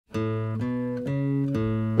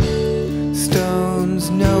worms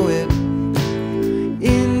know it,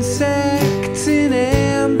 insects in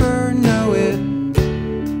amber know it,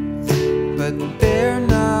 but they're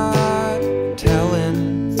not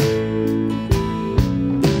telling.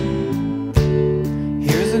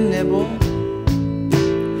 Here's a nibble,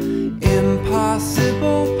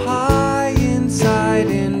 impossible pie inside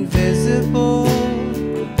invisible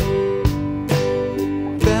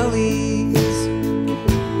bellies.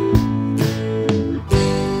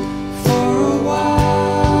 For a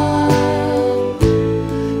while,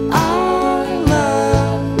 our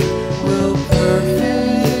love will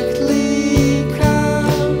perfectly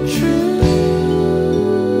come true.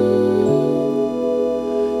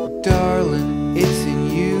 Darling, it's in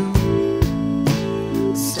you.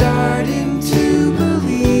 Starting to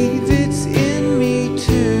believe it's in me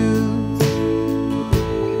too.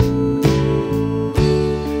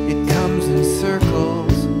 It comes in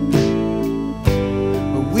circles,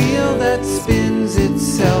 a wheel that spins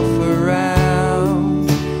itself around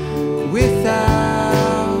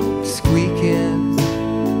without squeaking.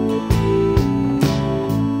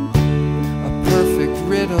 A perfect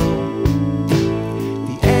riddle,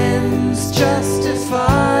 the ends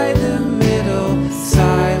justify the middle,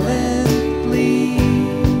 silently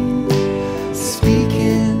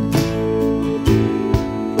speaking.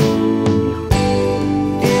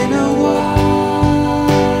 In a while,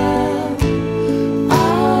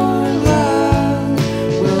 our love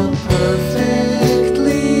will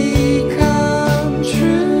perfectly come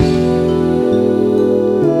true.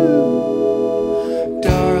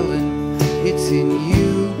 Darling, it's in you.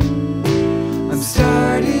 I'm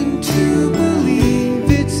starting to believe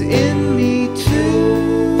it's in me too.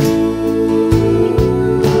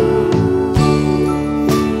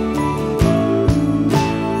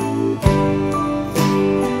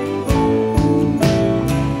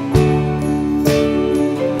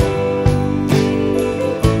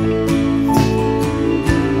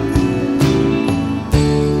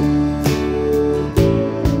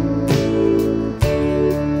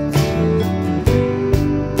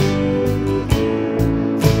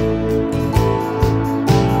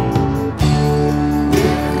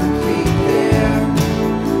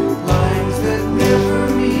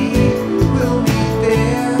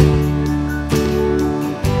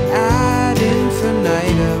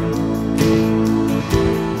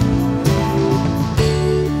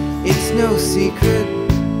 No secret,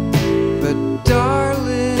 but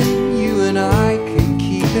darling, you and I can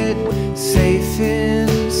keep it safe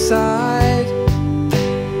inside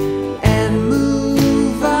and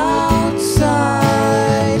move outside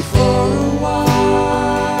for a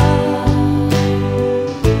while.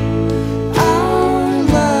 Our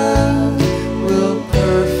love will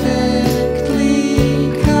perfectly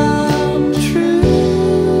come true.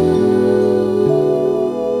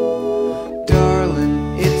 Darling,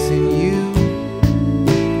 it's in you.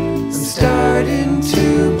 Starting to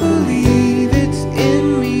believe it's in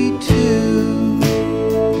me too.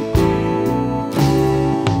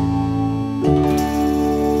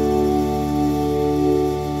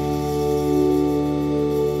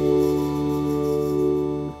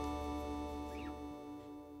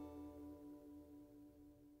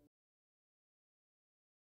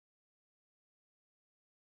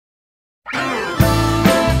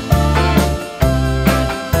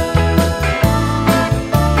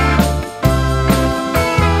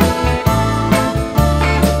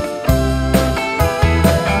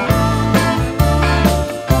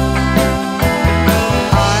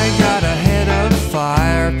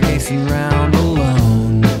 Round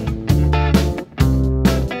alone,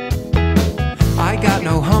 I got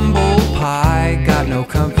no humble pie, got no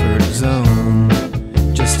comfort zone,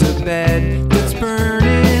 just a bed that's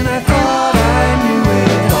burning. I thought I knew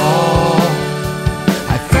it all.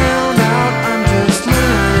 I found out I'm just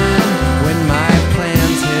learning when my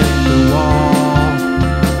plans hit the wall.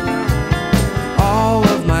 All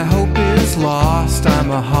of my hope is lost,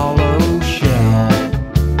 I'm a hollow shell.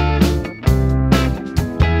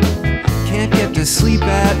 Can't get to sleep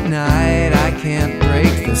at night, I can't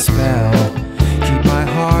break the spell.